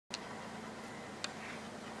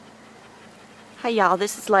Hey y'all,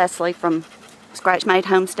 this is Leslie from Scratch Made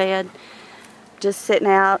Homestead. Just sitting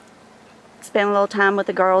out, spending a little time with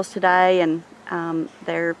the girls today, and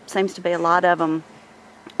there seems to be a lot of them,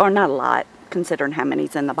 or not a lot, considering how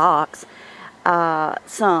many's in the box.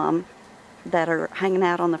 Some that are hanging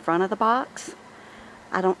out on the front of the box.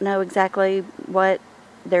 I don't know exactly what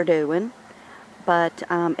they're doing, but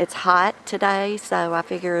it's hot today, so I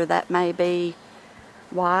figure that may be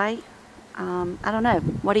why. I don't know.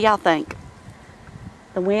 What do y'all think?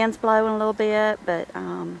 The wind's blowing a little bit, but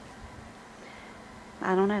I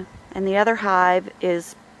don't know. And the other hive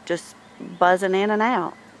is just buzzing in and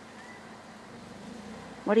out.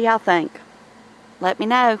 What do y'all think? Let me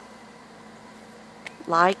know.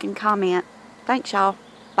 Like and comment. Thanks, y'all.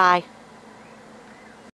 Bye.